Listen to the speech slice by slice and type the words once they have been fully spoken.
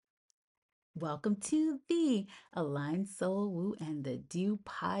Welcome to the Aligned Soul Woo and the Do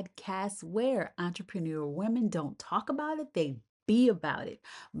podcast, where entrepreneur women don't talk about it, they be about it.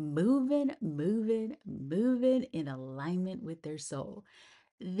 Moving in alignment with their soul.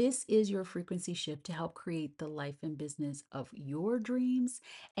 This is your frequency shift to help create the life and business of your dreams.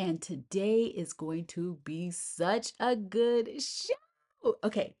 And today is going to be such a good show.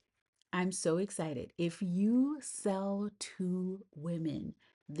 Okay, I'm so excited. If you sell to women,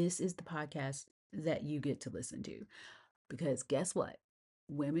 this is the podcast that you get to listen to. Because guess what?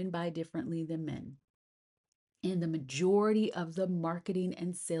 Women buy differently than men. And the majority of the marketing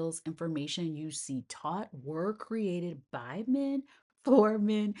and sales information you see taught were created by men for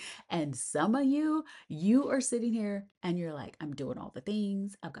men. And some of you are sitting here and you're like, I'm doing all the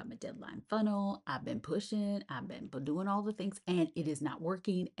things. I've got my deadline funnel. I've been pushing. I've been doing all the things and it is not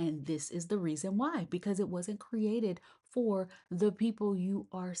working. And this is the reason why, because it wasn't created for the people you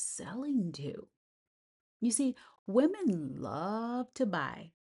are selling to. You see, women love to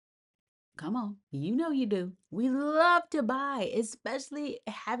buy. Come on, you know you do. We love to buy, especially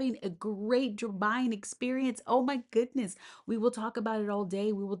having a great buying experience. Oh my goodness. We will talk about it all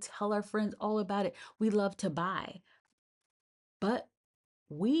day. We will tell our friends all about it. We love to buy, but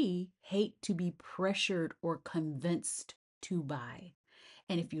we hate to be pressured or convinced to buy.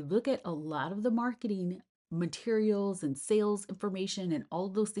 And if you look at a lot of the marketing materials and sales information and all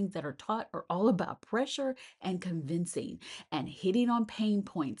of those things that are taught are all about pressure and convincing and hitting on pain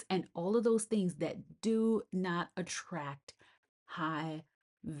points and all of those things that do not attract high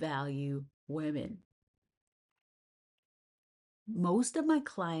value women. Most of my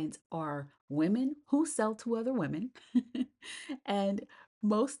clients are women who sell to other women, and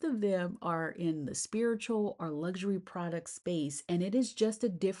most of them are in the spiritual or luxury product space. And it is just a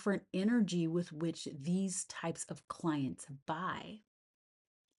different energy with which these types of clients buy.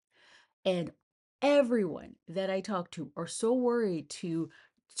 And everyone that I talk to are so worried to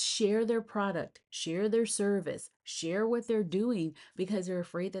share their product, share their service, share what they're doing because they're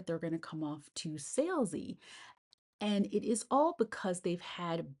afraid that they're going to come off too salesy. And it is all because they've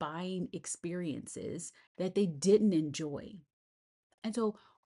had buying experiences that they didn't enjoy. And so,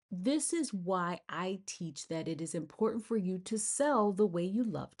 this is why I teach that it is important for you to sell the way you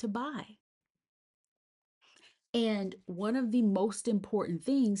love to buy. And one of the most important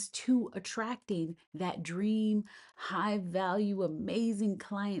things to attracting that dream, high value, amazing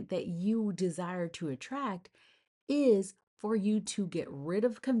client that you desire to attract is for you to get rid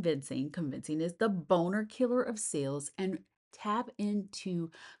of convincing. Convincing is the boner killer of sales and tap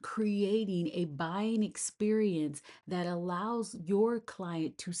into creating a buying experience that allows your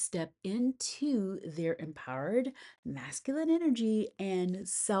client to step into their empowered masculine energy and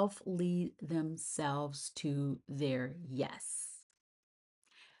self lead themselves to their yes.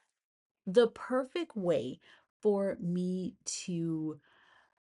 The perfect way for me to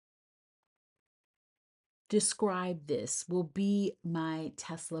describe this will be my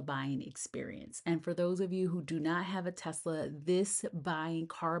Tesla buying experience. And for those of you who do not have a Tesla, this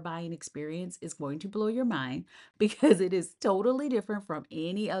car buying experience is going to blow your mind because it is totally different from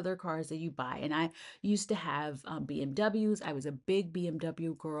any other cars that you buy. And I used to have BMWs. I was a big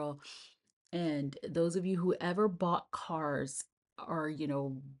BMW girl. And those of you who ever bought cars or,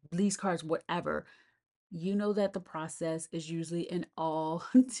 lease cars, whatever, you know that the process is usually an all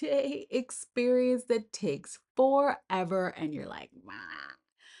day experience that takes forever. And you're like, "Mah,"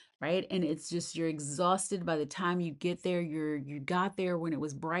 right? And it's just you're exhausted by the time you get there. You got there when it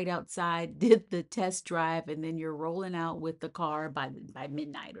was bright outside, did the test drive, and then you're rolling out with the car by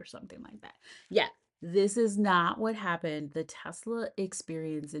midnight or something like that. Yeah, this is not what happened. The Tesla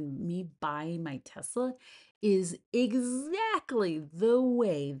experience and me buying my Tesla is exactly the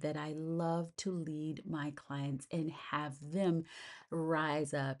way that I love to lead my clients and have them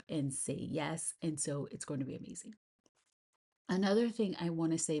rise up and say yes. And so it's going to be amazing. Another thing I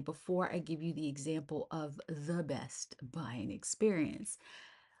want to say before I give you the example of the best buying experience,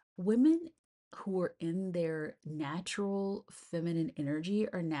 women who are in their natural feminine energy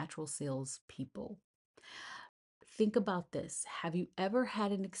are natural salespeople. Think about this. Have you ever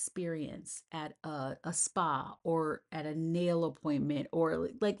had an experience at a spa or at a nail appointment, or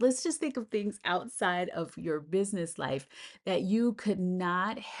like, let's just think of things outside of your business life that you could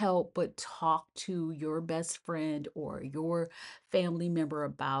not help but talk to your best friend or your family member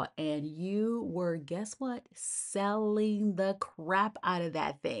about, and you were, guess what, selling the crap out of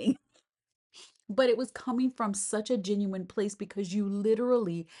that thing. But it was coming from such a genuine place because you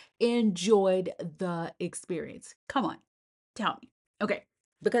literally enjoyed the experience. Come on, tell me. Okay.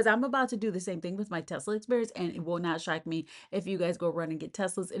 because I'm about to do the same thing with my Tesla experience, and it will not shock me if you guys go run and get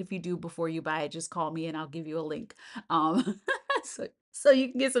Teslas. And if you do before you buy it, just call me and I'll give you a link. So you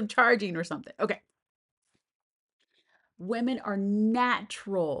can get some charging or something. Okay. Women are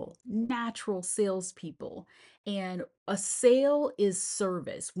natural salespeople. And a sale is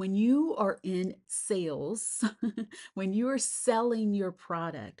service. When you are in sales, when you are selling your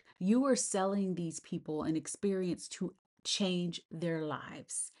product, you are selling these people an experience to change their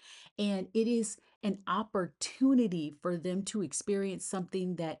lives. And it is an opportunity for them to experience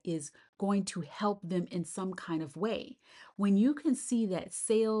something that is going to help them in some kind of way. When you can see that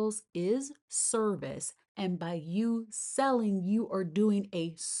sales is service, and by you selling, you are doing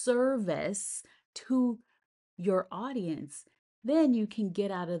a service to your audience, then you can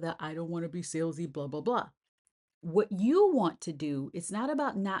get out of the I don't want to be salesy, blah, blah, blah. What you want to do, it's not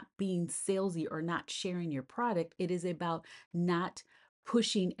about not being salesy or not sharing your product. It is about not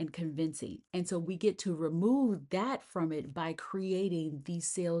pushing and convincing. And so we get to remove that from it by creating the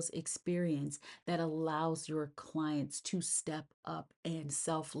sales experience that allows your clients to step up and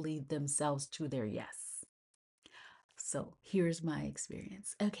self lead themselves to their yes. So here's my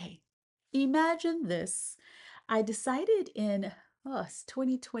experience. Okay, imagine this. I decided in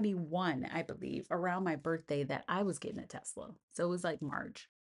 2021, I believe, around my birthday that I was getting a Tesla. So it was like March.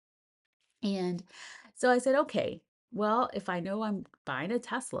 And so I said, okay, well, if I know I'm buying a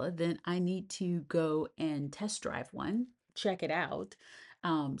Tesla, then I need to go and test drive one, check it out.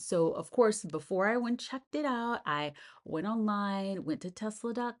 So of course, before I went checked it out, I went online, went to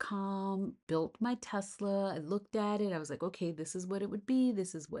tesla.com, built my Tesla, I looked at it, I was like, okay, this is what it would be,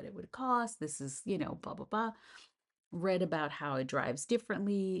 this is what it would cost, this is, blah, blah, blah. Read about how it drives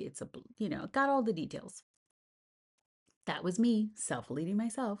differently. It's got all the details. That was me self-leading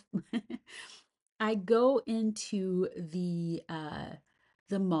myself. I go into the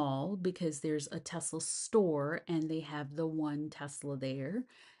mall because there's a Tesla store and they have the one Tesla there,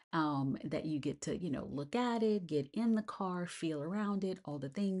 that you get to, look at it, get in the car, feel around it, all the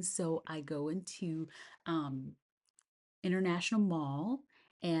things. So I go into um, International Mall,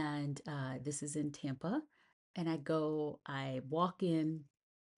 and this is in Tampa. And I walk in,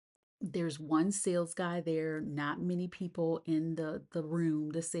 there's one sales guy there, not many people in the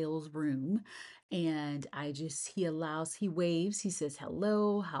room, the sales room. And he waves, he says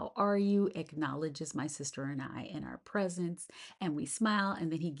hello, how are you, acknowledges my sister and I in our presence, and we smile.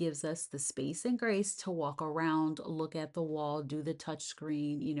 And then he gives us the space and grace to walk around, look at the wall, do the touch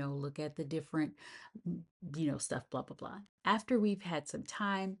screen, look at the different stuff, blah blah blah. After we've had some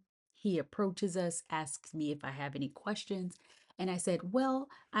time, he approaches us, asks me if I have any questions. And I said, well,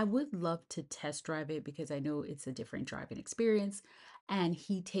 I would love to test drive it because I know it's a different driving experience. And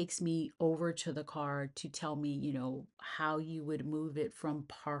he takes me over to the car to tell me, how you would move it from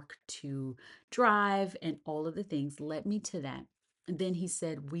park to drive and all of the things. Led me to that. And then he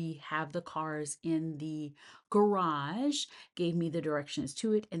said, we have the cars in the garage, gave me the directions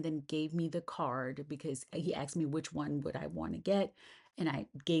to it, and then gave me the card because he asked me which one would I want to get. And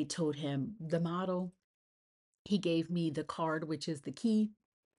told him the model. He gave me the card, which is the key,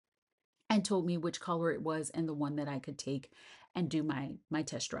 and told me which color it was and the one that I could take and do my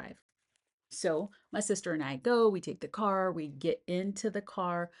test drive. So my sister and I go, we take the car, we get into the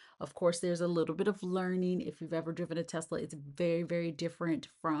car. Of course, there's a little bit of learning. If you've ever driven a Tesla, it's very, very different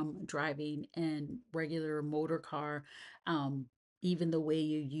from driving in regular motor car. Um, Even the way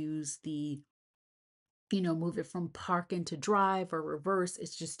you use move it from park into drive or reverse,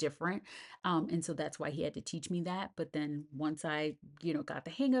 it's just different. And so that's why he had to teach me that. But then once I, got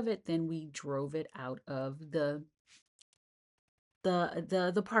the hang of it, then we drove it out of the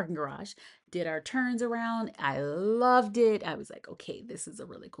parking garage, did our turns around. I loved it. I was like, okay, this is a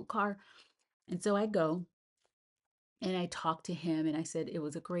really cool car. And so I go and I talked to him and I said it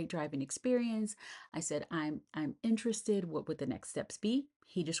was a great driving experience. I said I'm interested. What would the next steps be?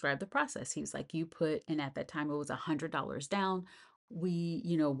 He described the process. He was like, you put, and at that time it was $100 down.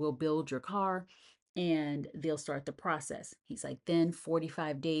 We'll build your car and they'll start the process. He's like, then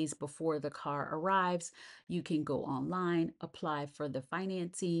 45 days before the car arrives, you can go online, apply for the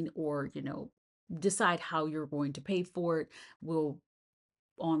financing, or decide how you're going to pay for it. We'll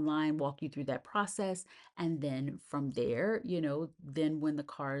online, walk you through that process. And then from there, then when the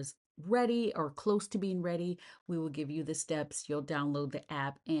car's ready or close to being ready, we will give you the steps. You'll download the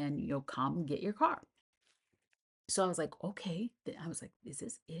app and you'll come get your car. So I was like, okay. I was like, is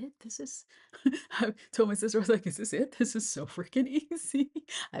this it? This is, I told my sister, I was like, is this it? This is so freaking easy.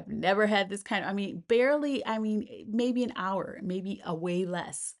 I've never had this kind of, I mean, barely, I mean, maybe an hour, maybe a way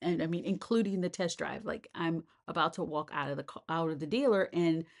less. And I mean, including the test drive, like I'm about to walk out of out of the dealer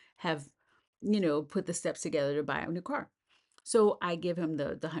and have, put the steps together to buy a new car. So I give him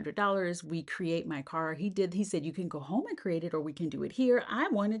the $100. We create my car. He said, you can go home and create it, or we can do it here. I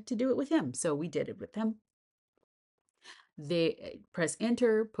wanted to do it with him. So we did it with him. They press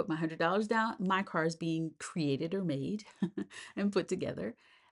enter, put my $100 down. My car is being created or made and put together.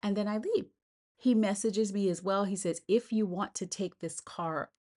 And then I leave. He messages me as well. He says, if you want to take this car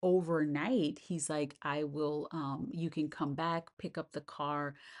overnight, he's like, I will, you can come back, pick up the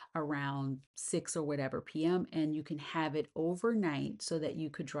car around 6 or whatever PM, and you can have it overnight so that you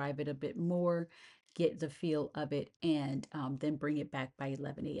could drive it a bit more, get the feel of it, and then bring it back by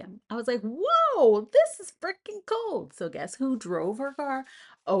 11 a.m. I was like, whoa, this is freaking cool. So, guess who drove her car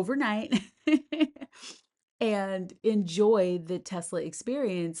overnight and enjoyed the Tesla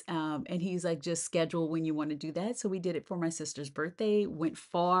experience? And he's like, just schedule when you want to do that. So, we did it for my sister's birthday, went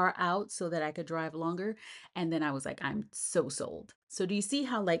far out so that I could drive longer. And then I was like, I'm so sold. So, do you see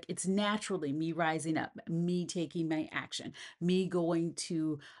how, like, it's naturally me rising up, me taking my action, me going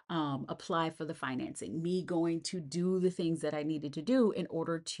to apply for the financing, me going to do the things that I needed to do in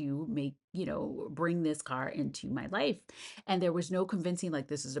order to make, bring this car into my life. And there was no convincing, like,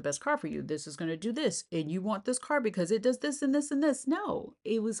 this is the best car for you. This is going to do this. And you want this car because it does this and this and this. No,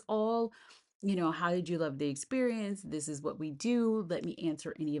 it was all, how did you love the experience? This is what we do. Let me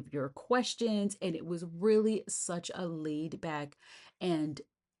answer any of your questions. And it was really such a laid back and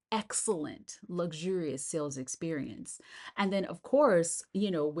excellent, luxurious sales experience. And then, of course,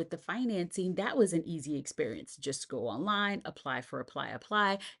 with the financing, that was an easy experience. Just go online, apply.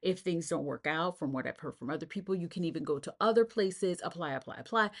 If things don't work out, from what I've heard from other people, you can even go to other places,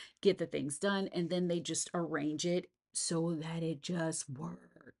 apply, get the things done, and then they just arrange it so that it just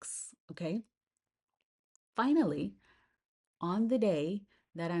works. Okay. Finally, on the day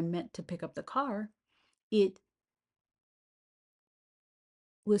that I'm meant to pick up the car, it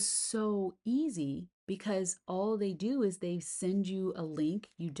was so easy because all they do is they send you a link,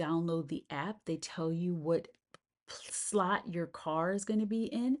 you download the app, they tell you what slot your car is going to be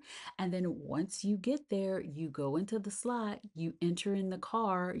in, and then once you get there, you go into the slot, you enter in the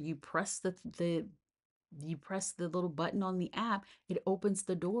car, you press the little button on the app, it opens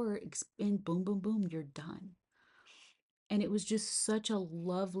the door, and boom boom boom, you're done. And it was just such a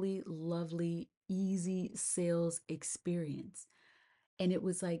lovely, lovely, easy sales experience. And it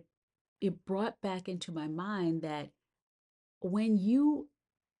was like, it brought back into my mind that when you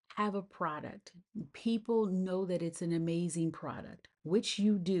have a product, people know that it's an amazing product, which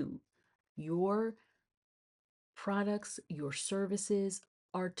you do. Your products, your services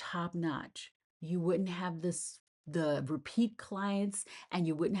are top notch. You wouldn't have the repeat clients, and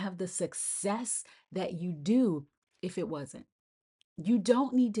you wouldn't have the success that you do if it wasn't. You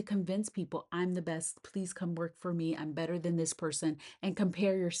don't need to convince people, I'm the best. Please come work for me. I'm better than this person, and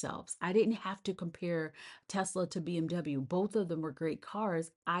compare yourselves. I didn't have to compare Tesla to BMW. Both of them were great cars.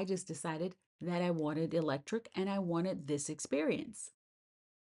 I just decided that I wanted electric and I wanted this experience.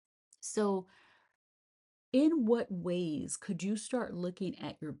 So, in what ways could you start looking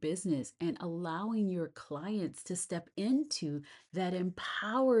at your business and allowing your clients to step into that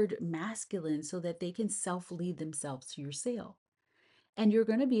empowered masculine so that they can self lead themselves to your sale? And you're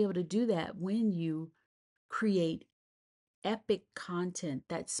going to be able to do that when you create epic content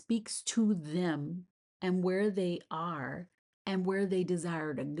that speaks to them and where they are and where they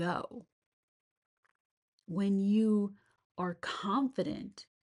desire to go. When you are confident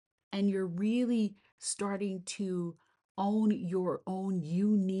and you're really starting to own your own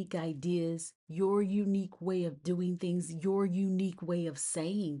unique ideas, your unique way of doing things, your unique way of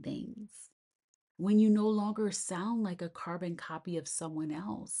saying things, when you no longer sound like a carbon copy of someone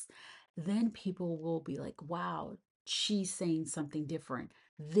else, then people will be like, wow, she's saying something different.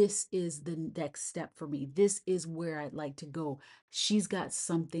 This is the next step for me. This is where I'd like to go. She's got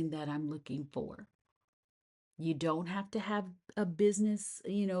something that I'm looking for. You don't have to have a business,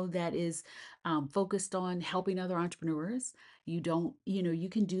 that is focused on helping other entrepreneurs. You don't, you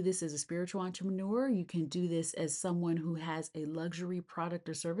can do this as a spiritual entrepreneur. You can do this as someone who has a luxury product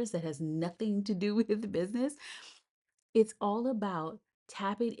or service that has nothing to do with the business. It's all about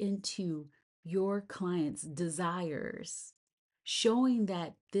tapping into your clients' desires, showing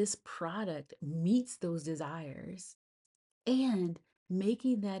that this product meets those desires, and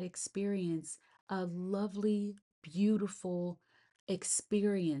making that experience a lovely, beautiful,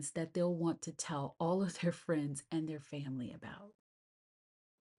 experience that they'll want to tell all of their friends and their family about.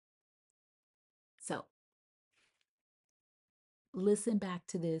 So listen back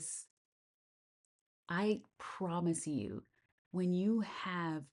to this. I promise you, when you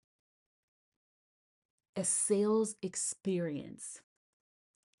have a sales experience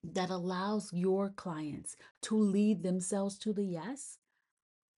that allows your clients to lead themselves to the yes,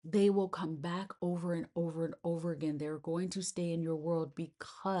 they will come back over and over and over again. They're going to stay in your world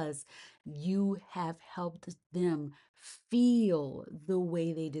because you have helped them feel the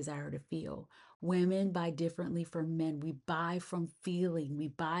way they desire to feel. Women buy differently from men. We buy from feeling, we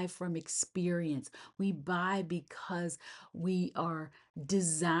buy from experience, we buy because we are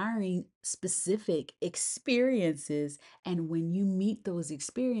desiring specific experiences. And when you meet those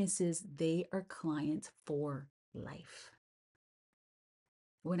experiences, they are clients for life.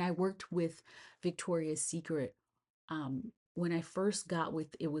 When I worked with Victoria's Secret, when I first got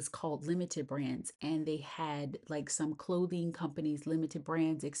with it was called Limited Brands, and they had like some clothing companies, Limited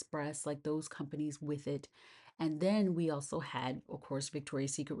Brands, Express, like those companies with it. And then we also had, of course,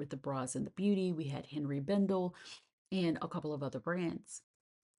 Victoria's Secret with the bras and the beauty. We had Henry Bendel and a couple of other brands.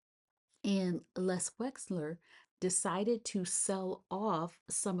 And Les Wexner decided to sell off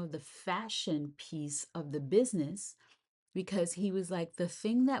some of the fashion piece of the business because he was like, the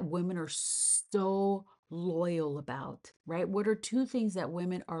thing that women are so loyal about, right? What are two things that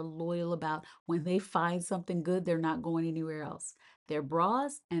women are loyal about when they find something good, they're not going anywhere else? Their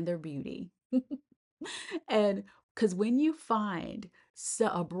bras and their beauty. And because when you find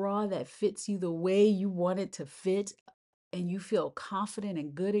a bra that fits you the way you want it to fit and you feel confident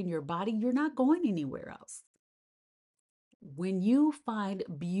and good in your body, you're not going anywhere else. When you find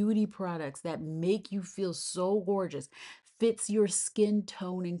beauty products that make you feel so gorgeous, fits your skin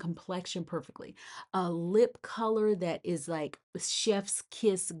tone and complexion perfectly, a lip color that is like chef's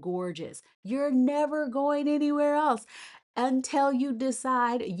kiss gorgeous, you're never going anywhere else until you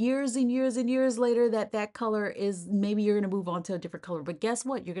decide years and years and years later that that color is maybe you're going to move on to a different color. But guess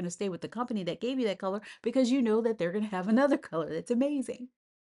what? You're going to stay with the company that gave you that color because you know that they're going to have another color that's amazing.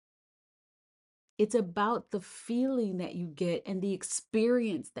 It's about the feeling that you get and the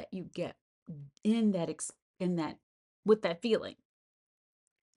experience that you get in in that with that feeling.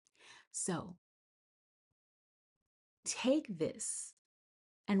 So, take this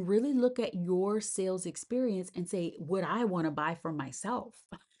and really look at your sales experience and say, would I want to buy for myself?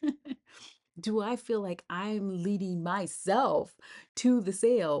 Do I feel like I'm leading myself to the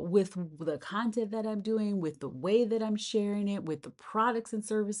sale with the content that I'm doing, with the way that I'm sharing it, with the products and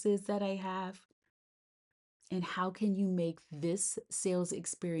services that I have? And how can you make this sales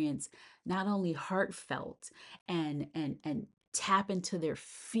experience not only heartfelt and tap into their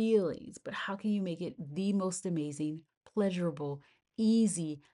feelings, but how can you make it the most amazing, pleasurable,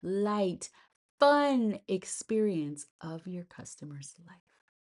 easy, light, fun experience of your customer's life?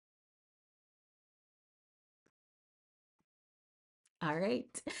 All right.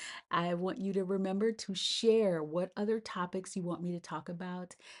 I want you to remember to share what other topics you want me to talk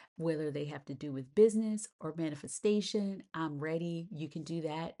about, whether they have to do with business or manifestation. I'm ready. You can do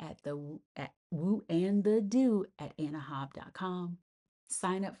that at at woo and the do at anahob.com.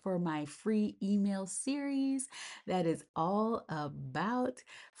 Sign up for my free email series that is all about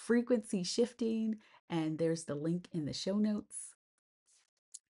frequency shifting, and there's the link in the show notes.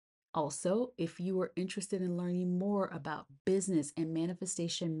 Also, if you are interested in learning more about business and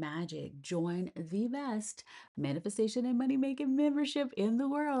manifestation magic, join the best manifestation and money making membership in the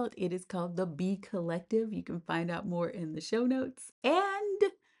world. It is called the B Collective. You can find out more in the show notes.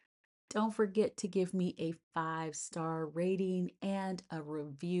 And don't forget to give me a 5-star rating and a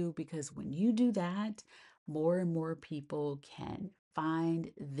review because when you do that, more and more people can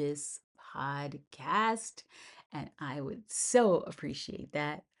find this podcast. And I would so appreciate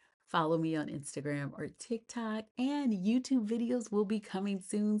that. Follow me on Instagram or TikTok, and YouTube videos will be coming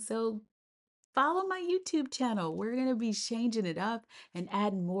soon. So follow my YouTube channel. We're going to be changing it up and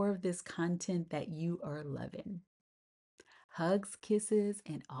add more of this content that you are loving. Hugs, kisses,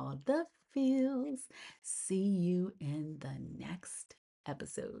 and all the feels. See you in the next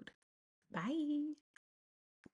episode. Bye.